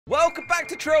Welcome back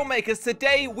to Trailmakers.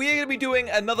 Today we're going to be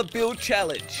doing another build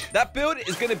challenge. That build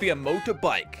is going to be a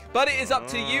motorbike, but it is up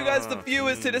to you guys, the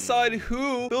viewers, to decide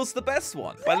who builds the best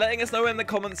one by letting us know in the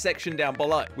comments section down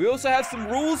below. We also have some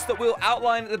rules that we'll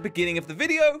outline at the beginning of the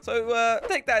video, so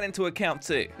take that into account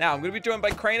too. Now I'm going to be joined by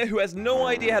Crainer, who has no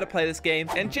idea how to play this game,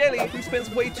 and Jelly, who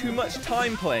spends way too much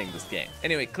time playing this game.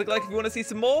 Anyway, click like if you want to see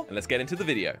some more, and let's get into the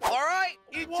video. All right,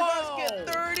 each of us get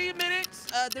 30 minutes.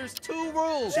 There's 2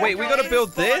 rules. Wait, we got to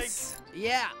build this?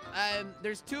 Yeah,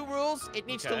 there's 2 rules. It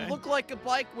needs to look like a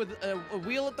bike with a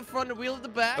wheel at the front and a wheel at the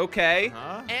back. Okay.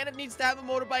 And it needs to have a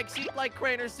motorbike seat like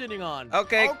Crainer's sitting on.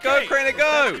 Okay, go, Crainer, go!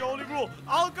 That's the only rule.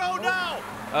 I'll go now!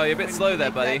 Oh, you're a bit slow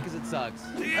there, buddy. Because it sucks.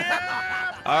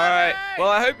 Yeah! All right. Well,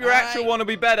 I hope your actual one will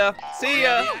be better. See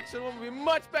ya. The actual one will be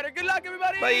much better. Good luck,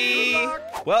 everybody. Bye. Good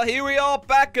luck. Well, here we are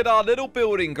back at our little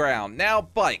building ground. Now,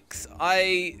 bikes.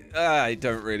 I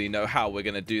don't really know how we're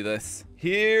going to do this.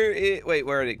 Wait,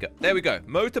 where did it go? There we go.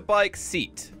 Motorbike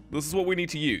seat. This is what we need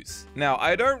to use. Now,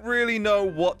 I don't really know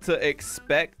what to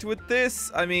expect with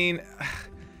this. I mean,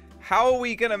 how are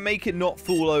we going to make it not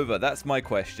fall over? That's my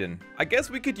question. I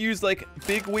guess we could use, like,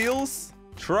 big wheels.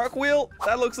 Truck wheel?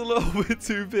 That looks a little bit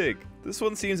too big. This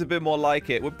one seems a bit more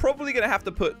like it. We're probably going to have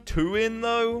to put 2 in,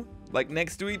 though, like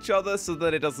next to each other so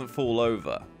that it doesn't fall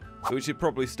over. Which it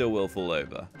probably still will fall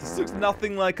over. This looks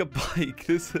nothing like a bike.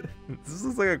 This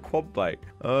looks like a quad bike.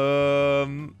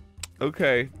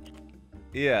 Okay.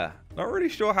 Yeah. Not really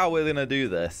sure how we're going to do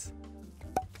this.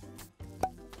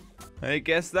 I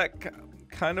guess that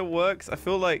kind of works. I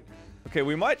feel like... Okay,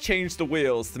 we might change the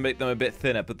wheels to make them a bit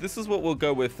thinner, but this is what we'll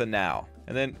go with for now.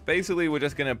 And then basically we're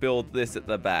just going to build this at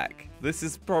the back. This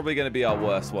is probably going to be our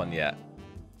worst one yet.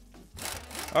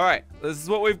 All right, this is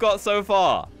what we've got so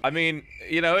far. I mean,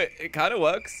 you know, it kind of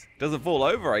works. Doesn't fall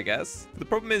over, I guess. The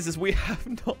problem is we have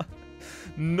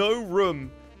no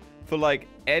room for, like,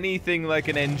 anything like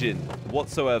an engine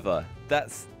whatsoever.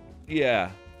 That's, yeah.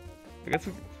 I guess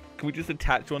can we just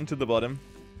attach one to the bottom?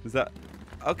 Is that,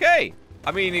 okay.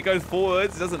 I mean, it goes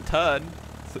forwards, it doesn't turn.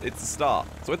 So it's a start.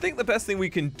 So I think the best thing we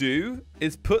can do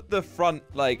is put the front,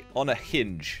 like, on a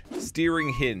hinge.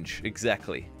 Steering hinge,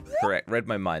 exactly. Correct, read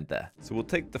my mind there. So we'll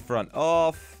take the front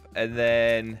off and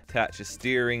then attach a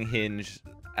steering hinge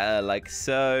like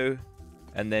so.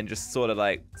 And then just sort of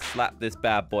like slap this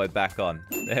bad boy back on.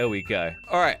 There we go.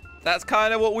 All right, that's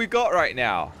kind of what we got right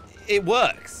now. It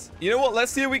works. You know what?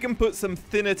 Let's see if we can put some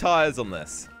thinner tires on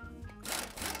this.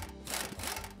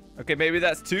 Okay, maybe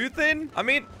that's too thin. I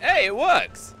mean, hey, it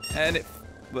works. And it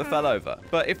fell over.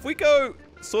 But if we go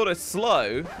sort of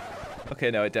slow.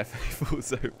 Okay, no, it definitely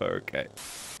falls over. Okay.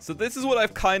 So this is what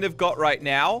I've kind of got right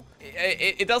now.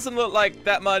 It doesn't look like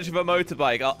that much of a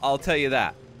motorbike, I'll tell you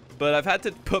that. But I've had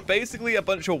to put basically a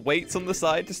bunch of weights on the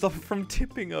side to stop it from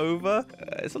tipping over.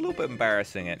 It's a little bit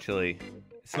embarrassing, actually.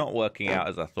 It's not working out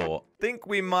as I thought. Think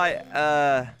we might,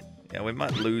 yeah, we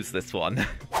might lose this one.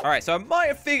 All right, so I might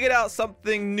have figured out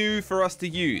something new for us to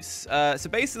use. So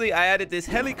basically, I added this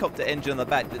helicopter engine on the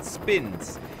back that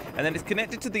spins. And then it's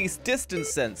connected to these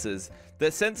distance sensors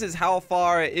that senses how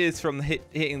far it is from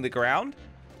hitting the ground.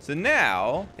 So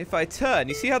now, if I turn,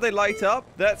 you see how they light up?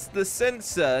 That's the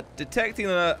sensor detecting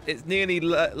that it's nearly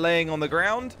laying on the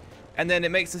ground. And then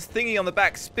it makes this thingy on the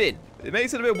back spin. It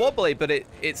makes it a bit wobbly, but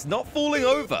it's not falling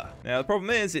over. Now, the problem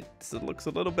is it looks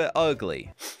a little bit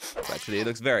ugly. Actually, it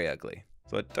looks very ugly.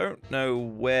 So I don't know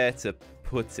where to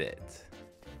put it.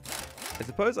 I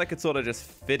suppose I could sort of just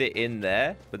fit it in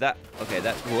there, but that, okay,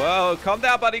 that, whoa, calm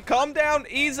down, buddy, calm down,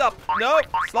 ease up, no,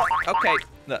 stop, okay,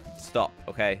 no, stop,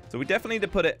 okay. So we definitely need to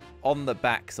put it on the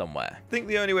back somewhere. I think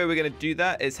the only way we're going to do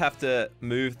that is have to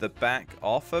move the back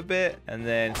off a bit and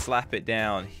then slap it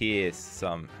down here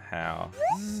somehow.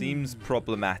 Seems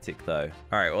problematic though.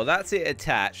 All right, well, that's it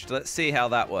attached. Let's see how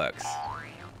that works.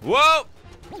 Whoa!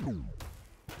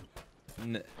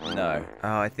 No.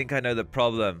 Oh, I think I know the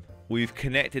problem. We've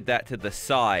connected that to the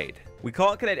side. We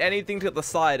can't connect anything to the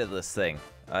side of this thing.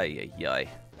 Ay, ay, ay.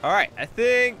 All right, I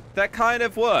think that kind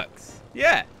of works.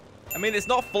 Yeah. I mean, it's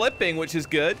not flipping, which is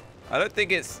good. I don't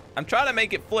think it's... I'm trying to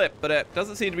make it flip, but it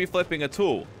doesn't seem to be flipping at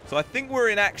all. So I think we're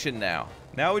in action now.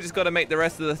 Now we just got to make the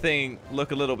rest of the thing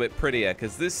look a little bit prettier,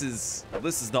 because this is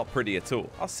not pretty at all.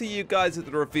 I'll see you guys at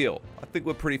the reveal. I think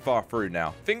we're pretty far through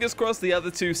now. Fingers crossed the other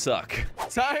 2 suck.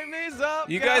 Time is up,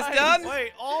 You guys done?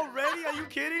 Wait, already? Are you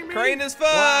kidding me? Crainer's first.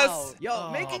 Wow.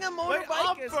 Yo, making a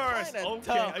motorbike is first. kind of Okay,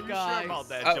 tough, are you guys. sure about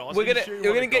that, Josh?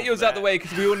 We're gonna get yours out the way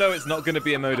because we all know it's not gonna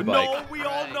be a motorbike. No, we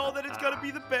all know that it's gonna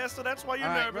be the best, so that's why you're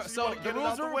nervous. So you the get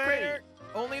rules it out are the way. clear.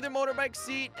 Only the motorbike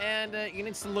seat, and it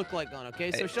needs to look like one,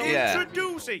 okay? So show Yeah.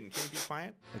 Introducing. Can you be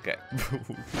quiet? Okay.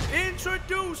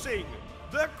 Introducing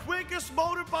The quickest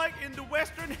motorbike in the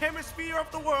western hemisphere of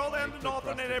the world and the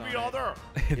northern and every other.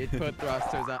 It put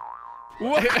thrusters on.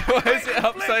 Why is it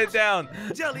upside down?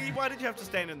 Jelly, why did you have to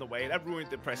stand in the way? That ruined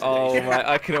the Oh presentation. my,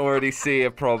 I can already see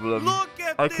a problem. Look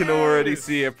at I this. can already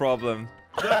see a problem.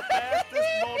 The fastest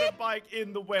motorbike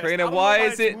in the west. Karina, why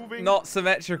is it not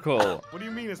symmetrical? What do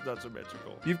you mean it's not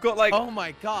symmetrical? You've got like... Oh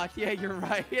my god, yeah, you're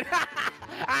right.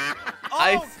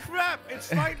 Oh, crap, it's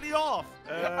slightly off.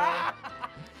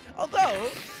 Although,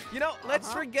 you know,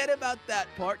 let's forget about that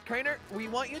part. Crainer, we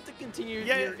want you to continue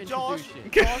your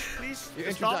introduction. Josh, please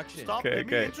Your stop. introduction. Okay, Let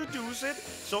me introduce it.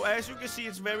 So as you can see,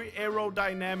 it's very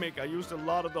aerodynamic. I used a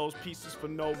lot of those pieces for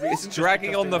no reason. It's just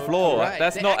dragging because on they the look floor. cool. Right,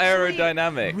 That's they not actually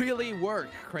aerodynamic. Really work,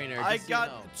 Crainer. I just so you got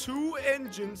know. 2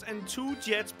 engines and 2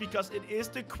 jets because it is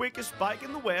the quickest bike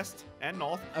in the west and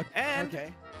north. And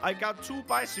Okay. I got 2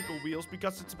 bicycle wheels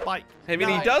because it's a bike. I mean,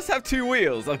 he Now, does have 2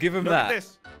 wheels. I'll give him Look that. at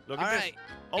this. Look All at right. this.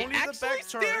 Only it the actually back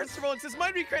steers turns. for once. This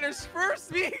might be Crainer's first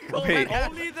vehicle. Wait. that has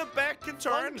Only the back can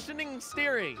turn. functioning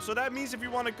steering. So that means if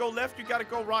you want to go left, you got to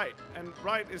go right. And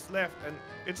right is left. And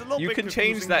it's a little You bit can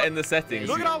change confusing, that but in the settings.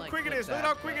 Look You at can, how like, quick it flip is. Look at that.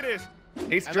 how quick it is.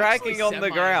 He's I'm dragging actually on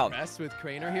the ground. semi-impressed with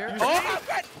Crainer here. You Oh,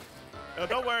 see? God.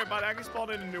 Don't worry about it. I can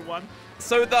spawn in a new one.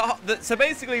 So so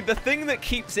basically the thing that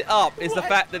keeps it up is the What?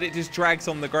 fact that it just drags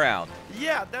on the ground.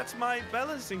 Yeah, that's my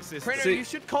balancing system. Crainer, So- you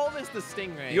should call this the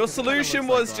Stingray. Your 'cause it kinda solution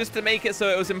looks was like just to make it so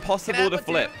it was one. impossible to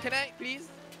flip. Can I, please?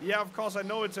 Yeah, of course. I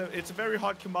know it's a very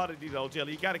hot commodity though,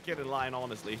 Jelly. You got to get in line,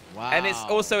 honestly. Wow. And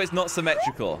it's not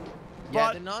symmetrical. Yeah,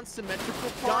 But- the non-symmetrical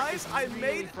part Guys, is I really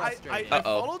made. I frustrating.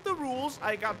 Uh-oh. followed the rules.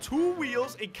 I got 2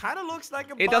 wheels. It kind of looks like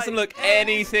a bike. It doesn't look and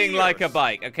it anything like a steers.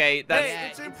 bike, okay? That's Hey,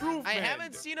 it's improvement. I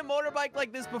haven't seen a motorbike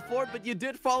like this before, but you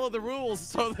did follow the rules,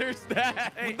 so there's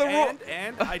that. Hey, The ru-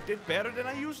 and I did better than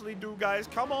I usually do, guys.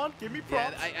 Come on, give me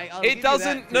Yeah, props. I'll give you it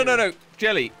doesn't that, no, too.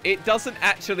 Jelly, it doesn't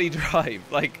actually drive.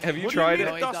 Like, have you What do you tried mean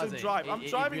it? No, it it doesn't doesn't. drive? I'm It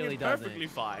driving really it doesn't. perfectly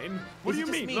fine. What Is do it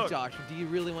you just mean? me, Look. Josh, or do you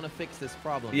really want to fix this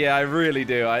problem? Yeah, I really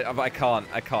do. I can't.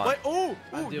 Wait, oh,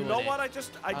 I'm you doing know it. what I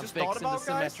just I'm thought fixing about, the guys?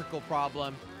 symmetrical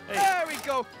problem. Hey. There we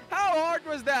go. How hard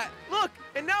was that? Look,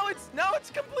 and now it's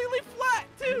completely flat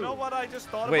too. You know what I just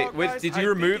thought Wait, about, wait, guys? did I you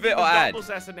think remove it or even add? doubles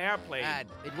as an airplane.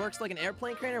 It works like an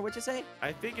airplane, Crainer. What'd you say?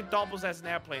 I think it doubles as an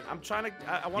airplane. I'm trying to.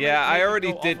 I want Yeah, to I make it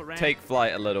already go off did a ramp. take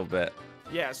flight a little bit.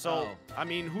 Yeah, so Oh. I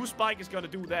mean, whose bike is gonna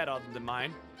do that other than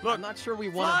mine? Look, I'm not sure we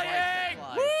want a bike that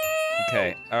flying. flies.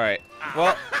 Okay, all right.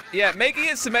 Well, yeah, making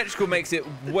it symmetrical makes it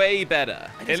way better.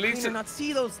 I At just least Crainer not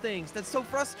see those things. That's so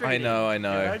frustrating. I Can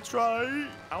know. I try?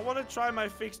 I want to try my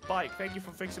fixed bike. Thank you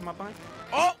for fixing my bike.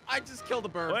 Oh, I just killed a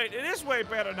bird. Wait, it is way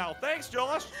better now. Thanks,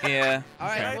 Josh. Yeah. All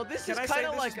right, Okay. well, this Can is I say kind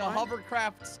of this like is a mine?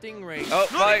 hovercraft Stingray. Oh,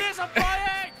 Look bike. at this, I'm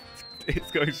flying!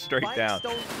 It's going straight Bikes down.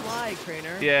 don't fly,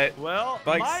 Crainer. Yeah, Well,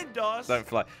 Bikes mine does. don't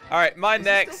fly. All right, mine Is it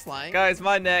still next. flying? Guys,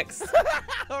 mine next.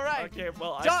 All right. Okay,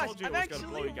 well, I Josh, told you I'm it was gonna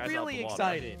blow actually you guys out really the water.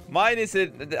 excited. Mine is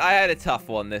I had a tough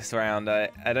one this round. I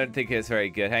don't think it's very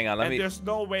good. Hang on, let And me. there's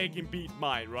no way it can beat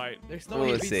mine, right? There's no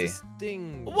We'll way to see. beat the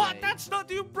Stingray. What? That's not.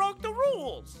 You broke the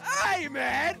rules. Hey,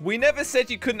 man. We never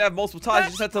said you couldn't have multiple tires. You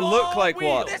just had to look That's like all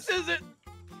one. wheels.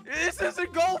 This is a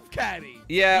golf caddy.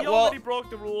 Yeah, He well, already broke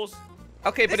the rules.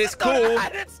 okay, but This it's is not- cool.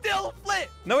 And it still flip.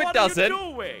 No, it What are you doesn't.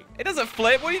 doing? It doesn't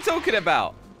flip. What are you talking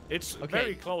about? It's Okay.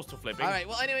 very close to flipping. All right.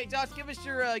 Well, anyway, Josh, give us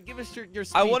your speech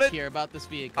I wanted- here about this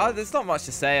vehicle. There's not much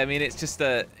to say. I mean, it's just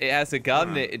it has a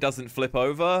gun. It doesn't flip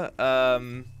over.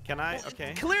 Can I?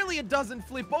 Okay. Clearly, it doesn't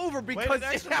flip over Wait, because it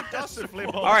actually doesn't flip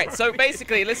over. All right, so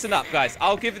basically, listen up, guys.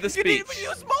 I'll give you the You didn't speech. even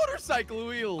use motorcycle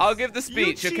wheels. I'll give the You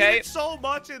speech, cheated okay? so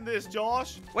much in this,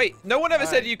 Josh. Wait, no one ever All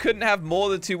said right. you couldn't have more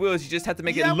than 2 wheels. You just had to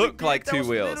make Yeah, it we look did. like That 2 was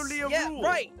wheels. literally a Yeah, rule.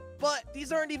 right. But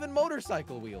these aren't even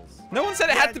motorcycle wheels. No one said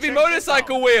it Yeah, had to be check this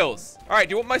motorcycle out. wheels. All right,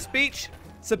 do you want my speech?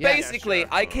 So Yeah, basically, sure.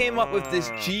 I came up with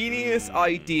this genius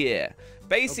idea.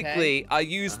 Basically, I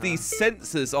used these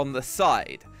sensors on the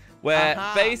side. Where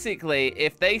basically,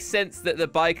 if they sense that the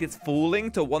bike is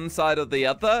falling to one side or the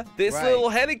other, this Right. little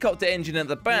helicopter engine at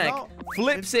the back You know,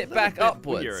 flips it's a it back little bit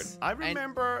upwards. weird. I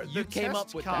remember you the came test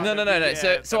up with car that. No, no, no, no. we So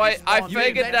did, I that we spawned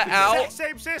figured in. that It's the out. exact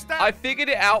same system. I figured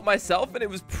it out myself, and it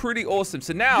was pretty awesome.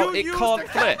 So now You it used can't the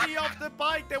flip. copy of the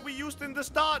bike that we used in the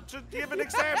start to give an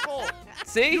example.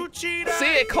 See? You cheater. See,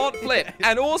 it can't flip.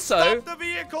 And also, Stop the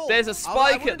vehicle. there's a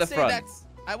spike at the front.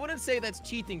 I wouldn't say that's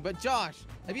cheating, but Josh,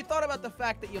 have you thought about the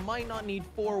fact that you might not need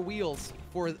 4 wheels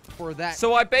for that?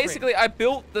 So I basically I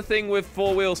built the thing with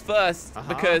 4 wheels first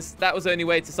because that was the only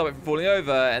way to stop it from falling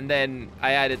over, and then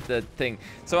I added the thing.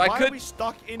 So Why I are could we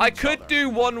stuck in I each could other? do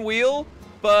 1 wheel,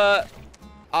 but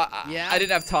I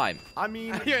didn't have time. I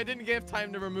mean, Yeah, I didn't give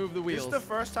time to remove the this wheels. is the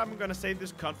first time I'm gonna say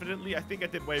this confidently. I think I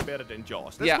did way better than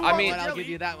Josh. Yeah, I mean- But I'll give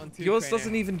you that one too. Yours Crainer.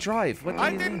 doesn't even drive. What do I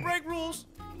you didn't mean? break rules.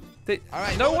 All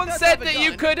right, No well, it one does said have a that gun.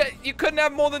 you couldn't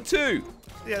have more than 2.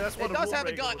 Yeah, that's what It does rule have a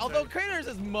breaker gun, would although say. Crainer's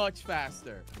is much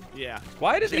faster. Yeah.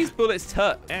 Why do these bullets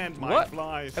turn? And mine What?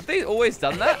 flies. Have they always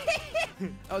done that?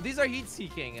 Oh, these are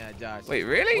heat-seeking, Josh. Wait,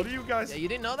 really? What are you guys? Yeah, you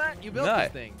didn't know that? You built No.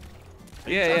 this thing.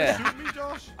 Yeah. Shoot me,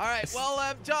 Josh. All right,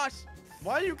 well, Josh,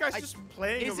 Why are you guys just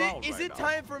playing around is right it now?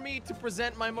 time for me to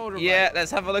present my motorbike? Yeah, let's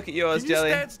have a look at yours, Can you Jelly.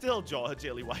 stand still,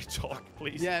 Jelly White Chalk,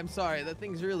 please? Yeah, I'm sorry. That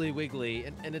thing's really wiggly,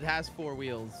 and it has 4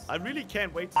 wheels. I really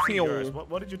can't wait to see Pew. yours.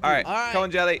 What did you do? All right, All right. come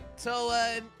on, Jelly. So,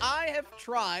 I have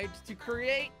tried to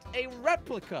create a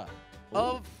replica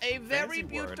of a very fancy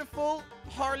word. beautiful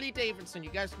Harley Davidson.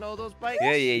 You guys know those bikes?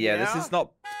 Yeah. This Yeah? is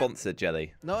not sponsored,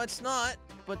 Jelly. No, it's not,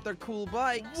 but they're cool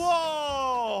bikes.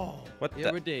 Whoa! What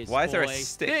Here the? it is, Why is there a boy.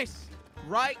 stick? This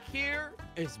right here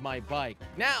is my bike.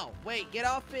 Now, wait, get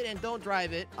off it and don't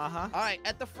drive it. Uh-huh. All right,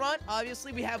 at the front,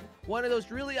 obviously, we have one of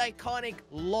those really iconic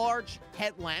large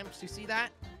headlamps. You see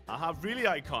that? Uh-huh, really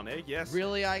iconic, yes.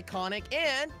 Really iconic.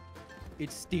 And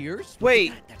it steers. Look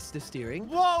Wait. at that. That's the steering.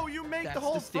 Whoa, you make That's the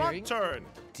whole the steering. front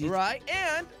turn. Right?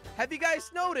 And have you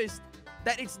guys noticed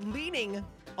that it's leaning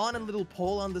on a little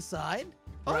pole on the side?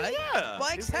 Oh, Right? yeah.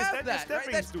 Bikes Is have that the right?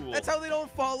 stepping stool? That's how they don't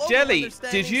fall over when Jelly, they're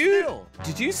standing did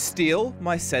you still. steal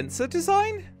my sensor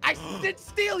design? I didn't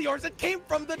steal yours. It came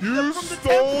from the You from the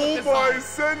stole temple my design.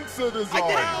 sensor design. I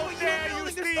didn't know How you dare were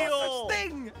you building a steal? such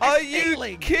thing. Are as you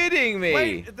stealing. kidding me?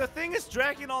 Wait, the thing is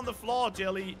dragging on the floor,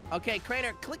 Jelly. Okay,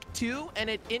 Crainer, click 2 and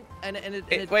it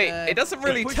Wait, it doesn't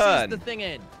really pushes turn. the thing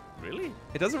in. Really?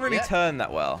 It doesn't really Yeah. turn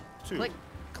that well. Two.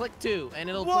 Click 2 and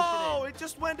it'll push Whoa, it in. it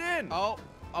just went in. Oh,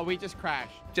 we just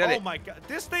crashed. Jelly. Oh my god,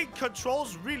 this thing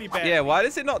controls really bad. Yeah, why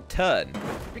does it not turn?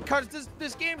 Because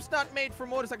this game's not made for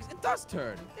motorcycles. It does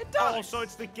turn. It does. Oh, so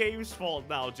it's the game's fault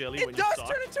now, Jelly. It when does you turn.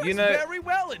 suck. It turns You know- very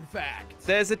well, in fact.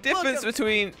 There's a difference at-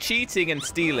 between cheating and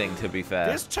stealing, to be fair.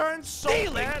 This turns so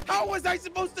Stealing? bad. How was I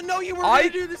supposed to know you were going to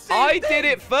do the same I thing? did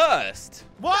it first.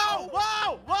 Whoa!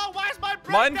 Why is my brake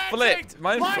Mine dancing? flipped.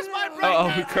 Why is my brake Oh,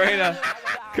 dancing? Crainer.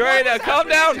 What Crainer, is calm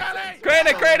happening, down. Jelly?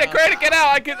 Crainer, get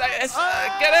out.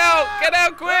 Get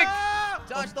out quick. Ah!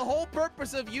 Josh, the whole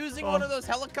purpose of using one of those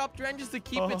helicopter engines to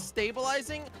keep it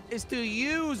stabilizing is to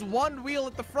use one wheel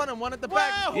at the front and one at the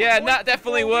back. Wow. Yeah, and Point that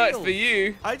definitely 4 works wheels. for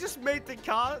you. I just made the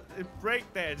car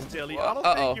break dance, Jelly. I don't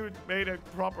Uh-oh. think you made a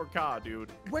proper car,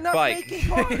 dude. We're not Bike. making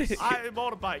cars.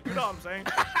 Motorbike, you know what I'm saying?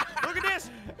 Look at this.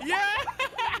 Yeah.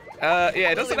 Yeah, it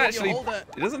Really, doesn't when you actually. hold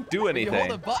It doesn't do When you hold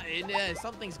a anything. button,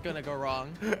 something's gonna go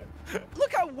wrong.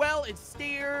 Look how well it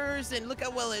steers and look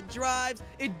how well it drives.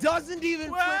 It doesn't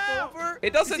even Wow. flip over.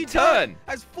 It doesn't You see, turn. John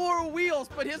has 4 wheels,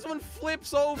 but his one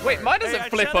flips over. Wait, mine doesn't Hey, I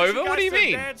flip challenge over. What do you guys to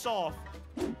mean? Dance off.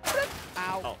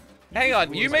 Ow. Oh. Hang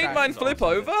on, you made mine flip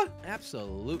over?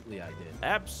 Absolutely, I did.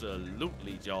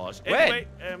 Absolutely, Josh. When? Anyway,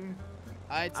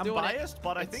 It's I'm doing it. biased,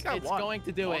 but I think I It's won. going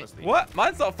to do honestly. What?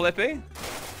 Mine's not flipping.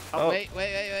 Oh, Oh. wait.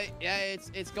 Yeah,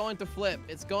 it's going to flip.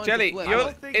 It's going Jelly, to flip. I you're-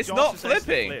 don't think it's Josh not is actually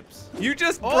flipping. flips. You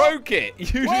just Oh. broke it.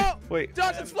 You Whoa! just wait.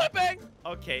 Josh, it's flipping.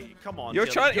 Okay, come on. You're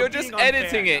Jelly. trying. You're just being unfair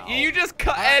editing it. now. You just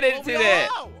cut Alright, well, edited we it.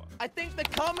 Wow. I think the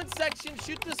comment section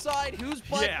should decide whose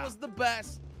bike Yeah. was the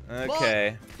best.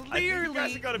 Okay. But I think you clearly,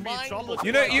 guys are gonna be in mine trouble. looks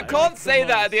You know, like you I can't like say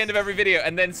that at most. the end of every video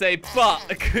and then say, but.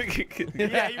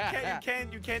 Yeah,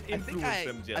 you can't influence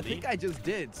them, Jelly. I think I just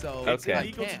did, so It's Okay.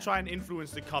 illegal to can't. try and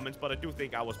influence the comments, but I do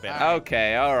think I was better.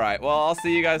 Okay, alright. Well, I'll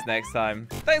see you guys next time.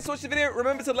 Thanks for watching the video.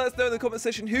 Remember to let us know in the comment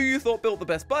section who you thought built the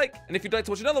best bike. And if you'd like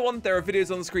to watch another one, there are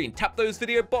videos on the screen. Tap those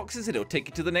video boxes and it'll take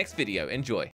you to the next video. Enjoy.